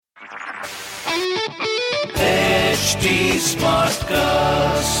HT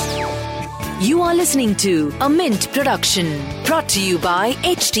Smartcast. You are listening to a Mint production brought to you by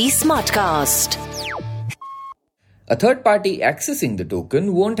HT Smartcast. A third party accessing the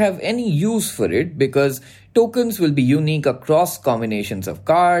token won't have any use for it because tokens will be unique across combinations of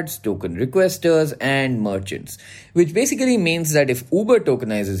cards, token requesters, and merchants, which basically means that if Uber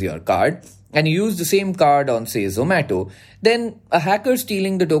tokenizes your card and you use the same card on, say, Zomato, then a hacker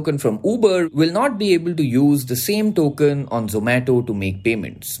stealing the token from Uber will not be able to use the same token on Zomato to make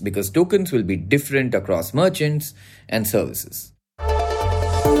payments because tokens will be different across merchants and services.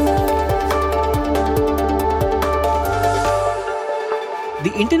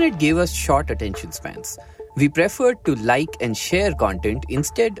 The internet gave us short attention spans. We preferred to like and share content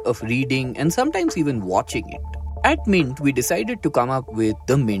instead of reading and sometimes even watching it. At Mint, we decided to come up with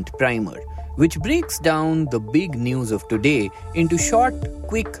the Mint Primer, which breaks down the big news of today into short,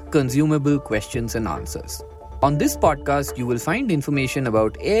 quick, consumable questions and answers. On this podcast, you will find information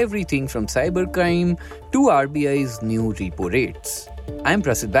about everything from cybercrime to RBI's new repo rates. I'm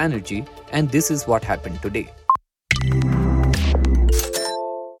Prasid Banerjee, and this is what happened today.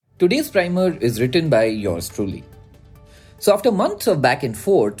 Today's primer is written by yours truly. So after months of back and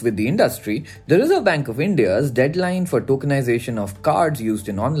forth with the industry, the Reserve Bank of India's deadline for tokenization of cards used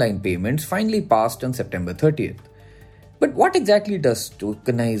in online payments finally passed on September 30th. But what exactly does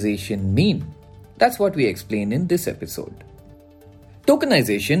tokenization mean? That's what we explain in this episode.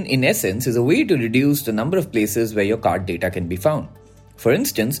 Tokenization, in essence, is a way to reduce the number of places where your card data can be found. For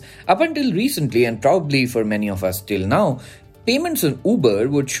instance, up until recently, and probably for many of us till now, payments on Uber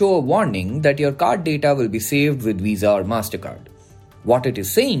would show a warning that your card data will be saved with Visa or MasterCard. What it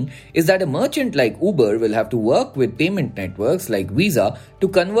is saying is that a merchant like Uber will have to work with payment networks like Visa to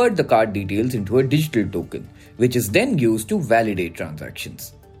convert the card details into a digital token, which is then used to validate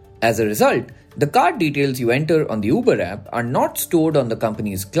transactions. As a result, the card details you enter on the Uber app are not stored on the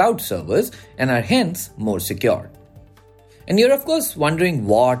company's cloud servers and are hence more secure. And you're of course wondering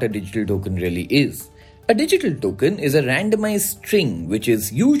what a digital token really is. A digital token is a randomized string which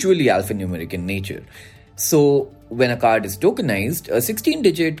is usually alphanumeric in nature. So when a card is tokenized, a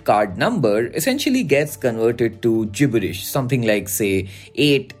 16-digit card number essentially gets converted to gibberish, something like say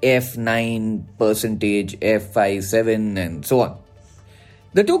 8F9, %F57 and so on.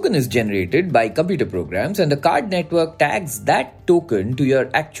 The token is generated by computer programs and the card network tags that token to your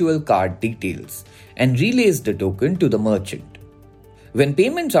actual card details and relays the token to the merchant. When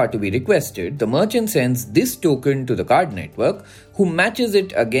payments are to be requested, the merchant sends this token to the card network, who matches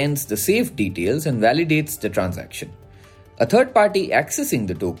it against the saved details and validates the transaction. A third party accessing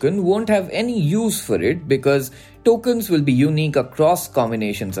the token won't have any use for it because tokens will be unique across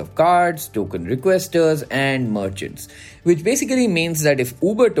combinations of cards, token requesters, and merchants, which basically means that if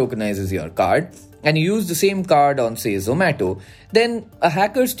Uber tokenizes your card and you use the same card on, say, Zomato, then a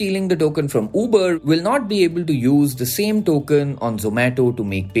hacker stealing the token from Uber will not be able to use the same token on Zomato to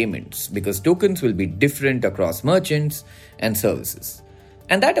make payments because tokens will be different across merchants and services.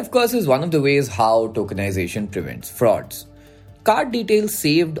 And that, of course, is one of the ways how tokenization prevents frauds. Card details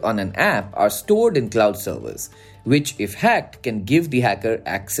saved on an app are stored in cloud servers, which, if hacked, can give the hacker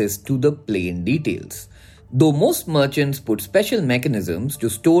access to the plain details. Though most merchants put special mechanisms to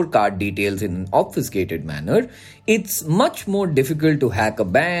store card details in an obfuscated manner, it's much more difficult to hack a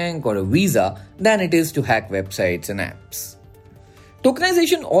bank or a Visa than it is to hack websites and apps.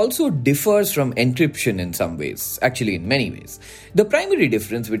 Tokenization also differs from encryption in some ways, actually in many ways. The primary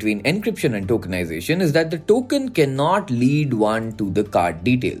difference between encryption and tokenization is that the token cannot lead one to the card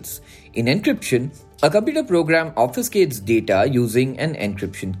details. In encryption, a computer program obfuscates data using an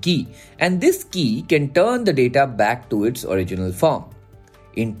encryption key, and this key can turn the data back to its original form.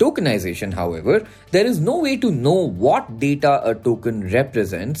 In tokenization, however, there is no way to know what data a token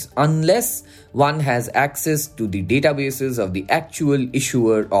represents unless one has access to the databases of the actual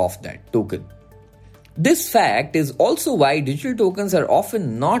issuer of that token. This fact is also why digital tokens are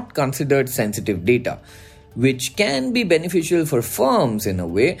often not considered sensitive data, which can be beneficial for firms in a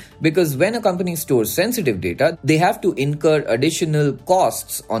way because when a company stores sensitive data, they have to incur additional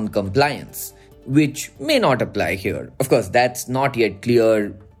costs on compliance, which may not apply here. Of course, that's not yet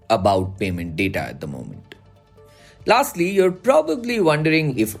clear about payment data at the moment. Lastly, you're probably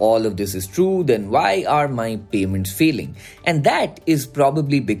wondering if all of this is true, then why are my payments failing? And that is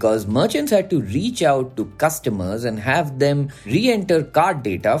probably because merchants had to reach out to customers and have them re-enter card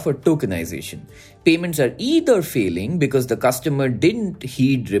data for tokenization. Payments are either failing because the customer didn't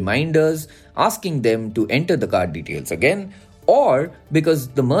heed reminders asking them to enter the card details again, or because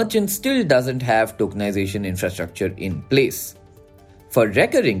the merchant still doesn't have tokenization infrastructure in place. For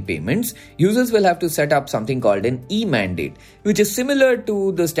recurring payments, users will have to set up something called an e-mandate, which is similar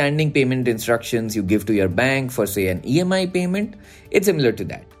to the standing payment instructions you give to your bank for, say, an EMI payment. It's similar to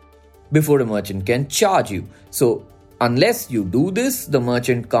that before a merchant can charge you. So, unless you do this, the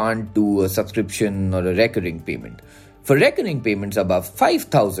merchant can't do a subscription or a recurring payment. For recurring payments above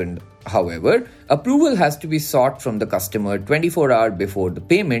 5,000, however, approval has to be sought from the customer 24 hours before the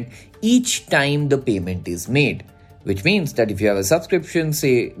payment each time the payment is made. Which means that if you have a subscription,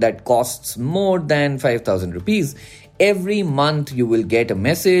 say, that costs more than 5,000 rupees, every month you will get a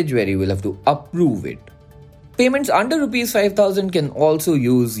message where you will have to approve it. Payments under rupees 5,000 can also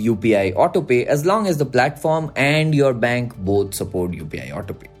use UPI autopay as long as the platform and your bank both support UPI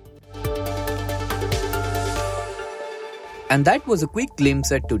autopay. And that was a quick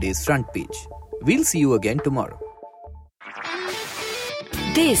glimpse at today's front page. We'll see you again tomorrow.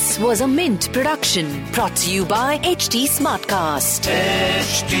 This was a Mint production brought to you by HT Smartcast.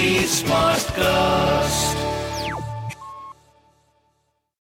 HT Smartcast.